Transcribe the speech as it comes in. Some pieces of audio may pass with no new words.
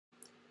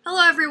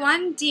Hello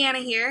everyone,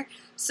 Deanna here.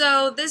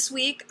 So this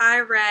week I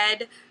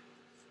read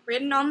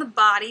Written on the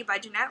Body by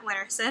Jeanette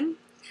Winterson.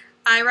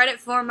 I read it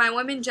for my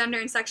Women, Gender,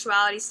 and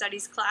Sexuality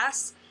Studies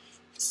class.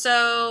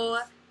 So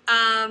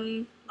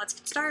let's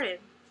get started.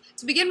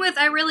 To begin with,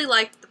 I really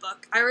liked the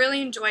book. I really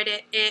enjoyed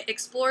it. It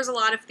explores a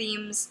lot of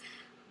themes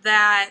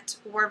that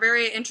were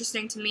very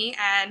interesting to me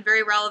and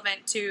very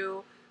relevant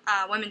to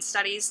women's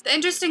studies. The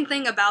interesting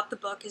thing about the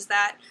book is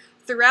that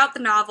throughout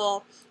the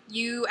novel,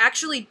 you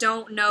actually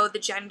don't know the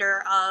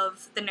gender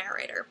of the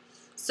narrator.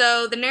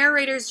 So the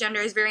narrator's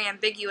gender is very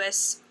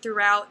ambiguous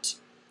throughout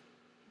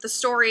the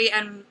story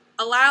and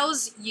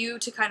allows you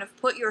to kind of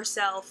put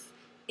yourself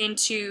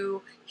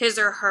into his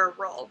or her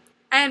role.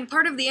 And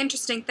part of the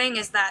interesting thing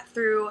is that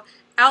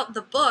throughout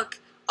the book,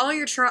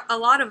 a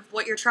lot of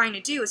what you're trying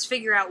to do is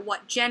figure out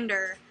what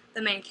gender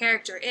the main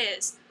character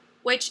is,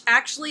 which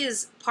actually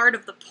is part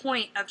of the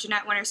point of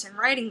Jeanette Winterson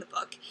writing the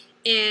book,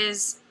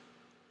 is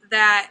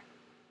that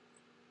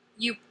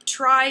you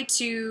try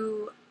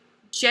to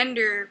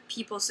gender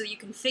people so that you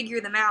can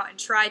figure them out and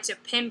try to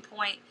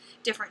pinpoint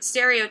different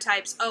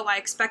stereotypes. Oh, I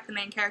expect the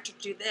main character to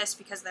do this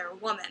because they're a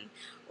woman,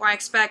 or I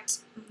expect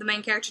the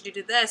main character to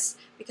do this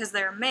because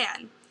they're a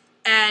man.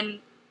 And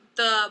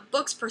the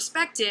book's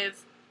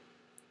perspective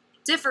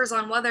differs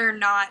on whether or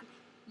not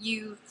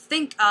you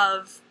think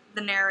of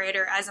the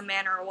narrator as a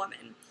man or a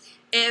woman.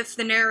 If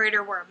the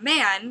narrator were a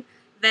man,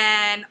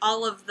 then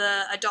all of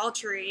the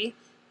adultery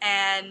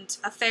and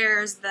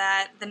affairs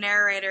that the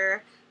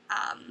narrator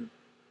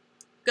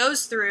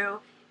goes through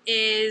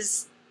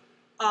is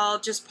all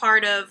just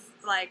part of,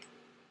 like,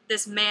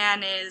 this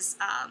man is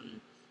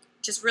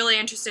just really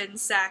interested in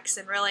sex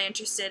and really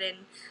interested in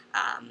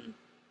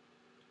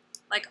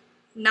like,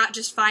 not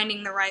just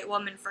finding the right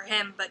woman for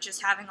him, but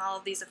just having all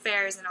of these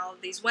affairs and all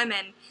of these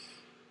women,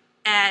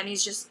 and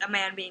he's just a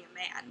man being a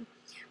man.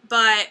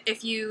 But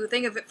if you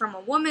think of it from a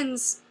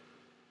woman's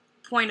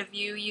point of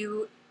view,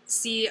 you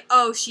see,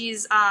 oh,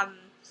 she's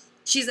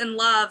in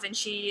love and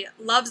she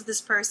loves this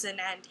person,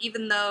 and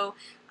even though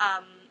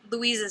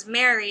Louise is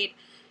married,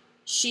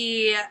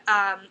 she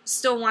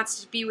still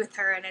wants to be with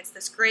her, and it's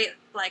this great,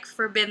 like,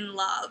 forbidden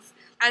love.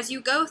 As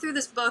you go through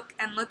this book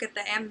and look at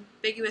the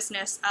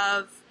ambiguousness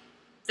of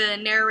the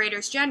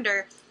narrator's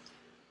gender,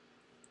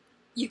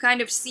 you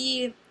kind of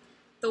see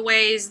the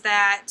ways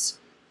that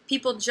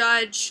people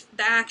judge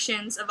the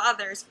actions of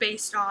others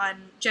based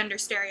on gender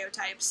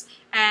stereotypes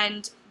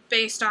and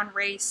based on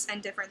race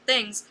and different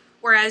things,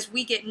 whereas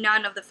we get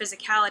none of the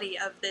physicality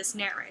of this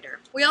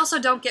narrator. We also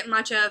don't get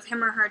much of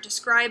him or her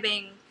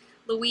describing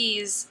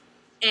Louise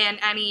in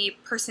any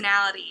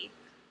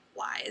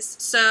personality-wise.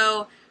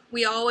 So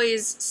we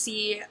always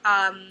see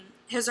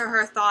his or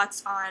her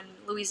thoughts on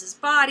Louise's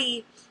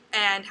body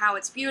and how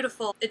it's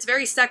beautiful. It's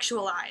very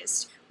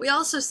sexualized. We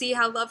also see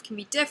how love can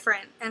be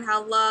different and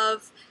how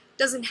love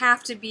doesn't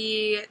have to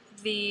be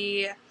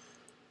the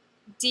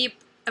deep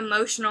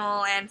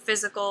emotional and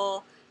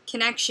physical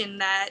connection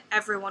that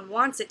everyone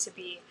wants it to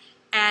be.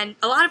 And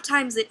a lot of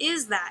times it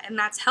is that, and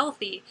that's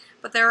healthy,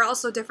 but there are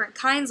also different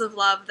kinds of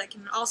love that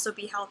can also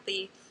be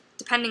healthy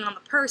depending on the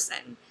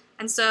person.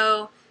 And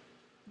so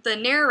the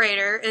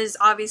narrator is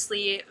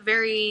obviously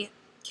very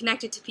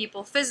connected to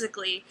people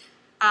physically.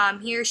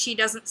 He or she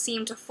doesn't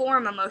seem to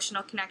form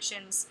emotional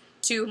connections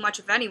to much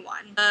of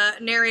anyone. The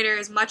narrator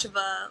is much of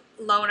a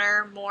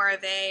loner, more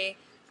of a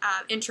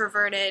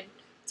introverted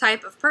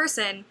type of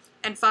person,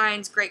 and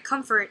finds great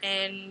comfort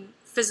in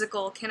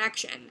physical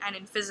connection and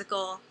in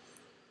physical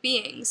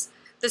beings.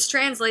 This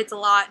translates a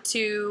lot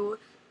to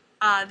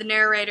the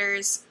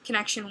narrator's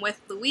connection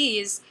with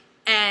Louise,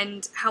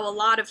 and how a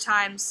lot of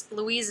times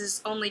Louise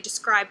is only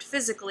described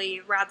physically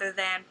rather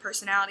than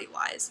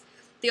personality-wise.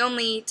 The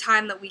only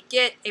time that we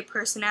get a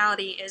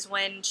personality is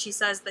when she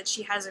says that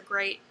she has a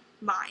great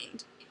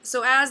mind.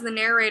 So as the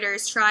narrator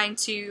is trying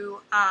to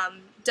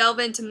delve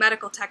into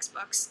medical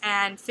textbooks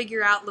and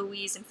figure out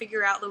Louise and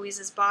figure out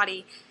Louise's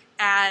body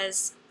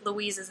as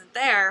Louise isn't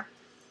there,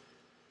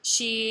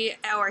 she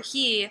or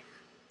he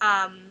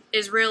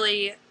is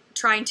really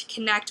trying to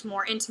connect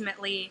more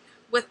intimately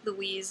with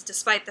Louise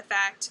despite the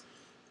fact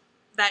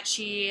that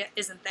she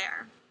isn't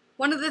there.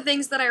 One of the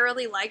things that I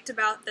really liked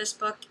about this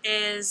book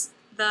is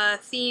the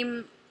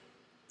theme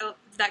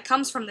that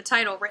comes from the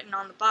title, Written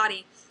on the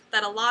Body,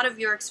 that a lot of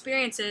your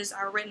experiences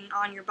are written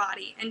on your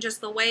body, and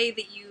just the way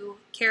that you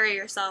carry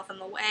yourself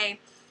and the way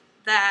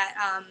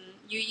that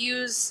you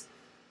use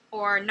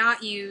or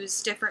not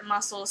use different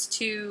muscles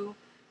to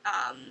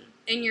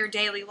in your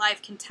daily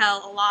life can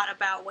tell a lot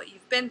about what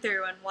you've been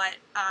through and what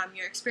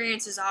your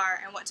experiences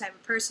are and what type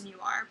of person you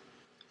are.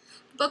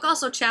 The book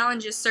also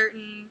challenges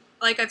certain,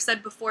 like I've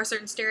said before,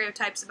 certain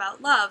stereotypes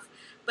about love,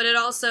 but it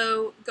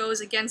also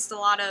goes against a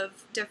lot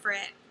of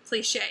different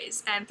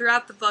cliches. And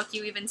throughout the book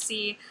you even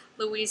see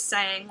Louise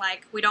saying,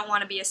 like, we don't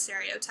want to be a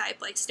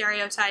stereotype. Like,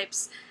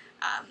 stereotypes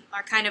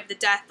are kind of the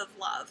death of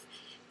love.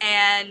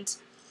 And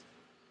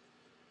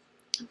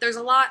there's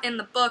a lot in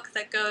the book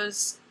that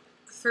goes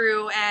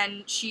through,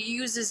 and she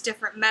uses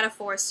different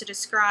metaphors to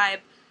describe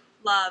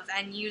love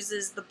and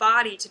uses the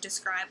body to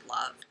describe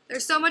love.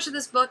 There's so much of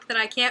this book that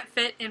I can't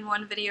fit in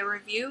one video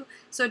review,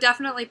 so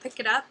definitely pick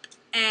it up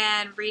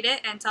and read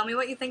it and tell me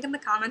what you think in the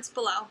comments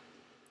below.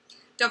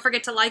 Don't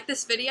forget to like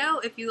this video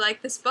if you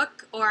like this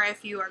book or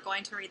if you are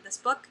going to read this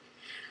book.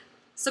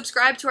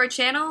 Subscribe to our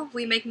channel.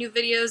 We make new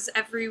videos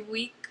every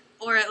week,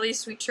 or at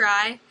least we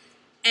try.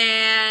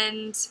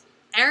 And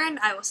Erin,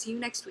 I will see you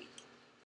next week.